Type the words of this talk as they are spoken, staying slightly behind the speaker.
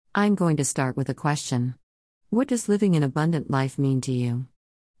I'm going to start with a question. What does living an abundant life mean to you?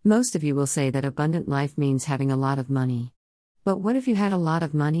 Most of you will say that abundant life means having a lot of money. But what if you had a lot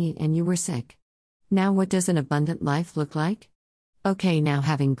of money and you were sick? Now, what does an abundant life look like? Okay, now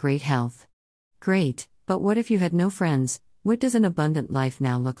having great health. Great, but what if you had no friends? What does an abundant life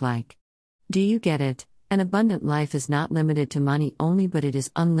now look like? Do you get it? An abundant life is not limited to money only, but it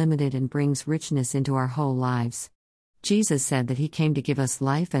is unlimited and brings richness into our whole lives. Jesus said that He came to give us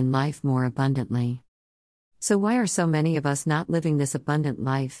life and life more abundantly. So why are so many of us not living this abundant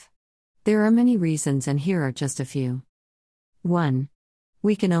life? There are many reasons, and here are just a few. 1.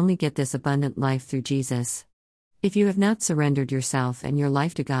 We can only get this abundant life through Jesus. If you have not surrendered yourself and your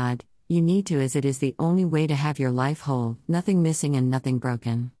life to God, you need to, as it is the only way to have your life whole, nothing missing and nothing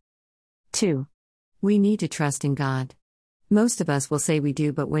broken. 2. We need to trust in God. Most of us will say we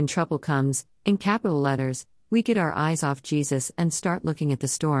do, but when trouble comes, in capital letters, we get our eyes off Jesus and start looking at the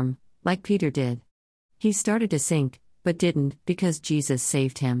storm, like Peter did. He started to sink, but didn't, because Jesus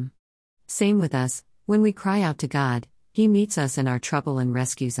saved him. Same with us, when we cry out to God, He meets us in our trouble and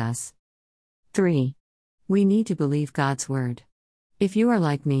rescues us. 3. We need to believe God's word. If you are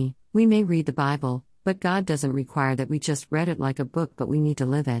like me, we may read the Bible, but God doesn't require that we just read it like a book, but we need to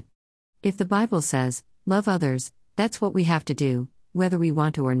live it. If the Bible says, love others, that's what we have to do, whether we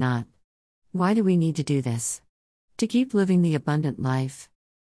want to or not. Why do we need to do this? To keep living the abundant life.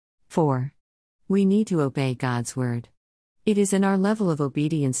 4. We need to obey God's word. It is in our level of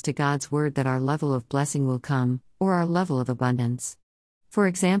obedience to God's word that our level of blessing will come, or our level of abundance. For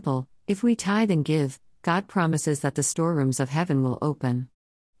example, if we tithe and give, God promises that the storerooms of heaven will open.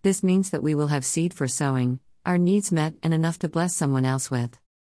 This means that we will have seed for sowing, our needs met, and enough to bless someone else with.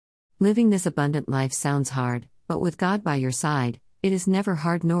 Living this abundant life sounds hard, but with God by your side, it is never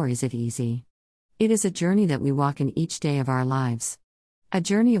hard nor is it easy. It is a journey that we walk in each day of our lives. A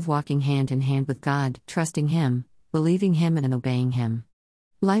journey of walking hand in hand with God, trusting Him, believing Him, and obeying Him.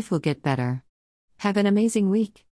 Life will get better. Have an amazing week.